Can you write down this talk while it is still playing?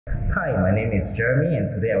Hi, my name is Jeremy, and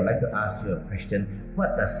today I would like to ask you a question.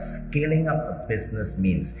 What does scaling up a business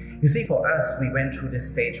means? You see, for us, we went through this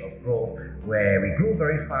stage of growth where we grew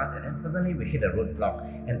very fast and then suddenly we hit a roadblock,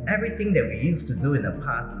 and everything that we used to do in the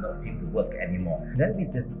past did not seem to work anymore. Then we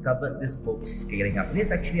discovered this book, Scaling Up. It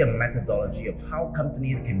is actually a methodology of how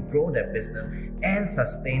companies can grow their business and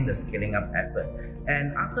sustain the scaling up effort.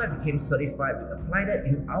 And after I became certified, we applied it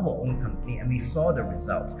in our own company and we saw the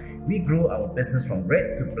results. We grew our business from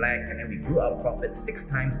red to black, and then we grew our profit 6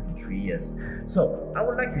 times in 3 years. So I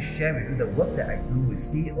would like to share with you the work that I do with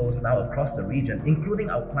CEOs now across the region,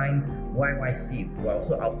 including our clients YYC, who are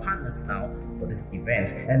also our partners now for this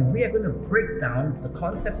event. And we are going to break down the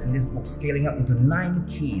concepts in this book, Scaling Up, into 9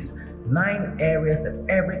 keys, 9 areas that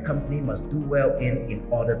every company must do well in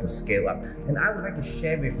order to scale up. And I would like to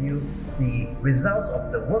share with you the results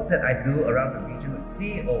of the work that I do around the region with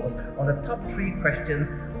CEOs on the top 3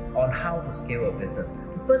 questions on how to scale a business.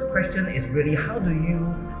 The first question is really, how do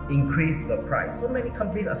you increase your price? So many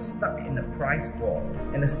companies are stuck in the price war.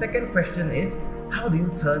 And the second question is, how do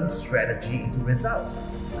you turn strategy into results?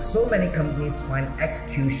 So many companies find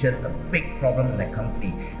execution a big problem in their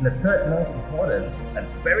company. And the third most important and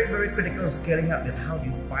very, very critical to scaling up is, how do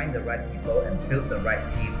you find the right people and build the right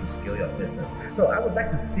team to scale your business? So I would like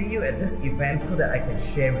to see you at this event so that I can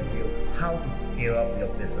share with you how to scale up your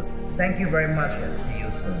business. Thank you very much and see you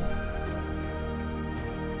soon.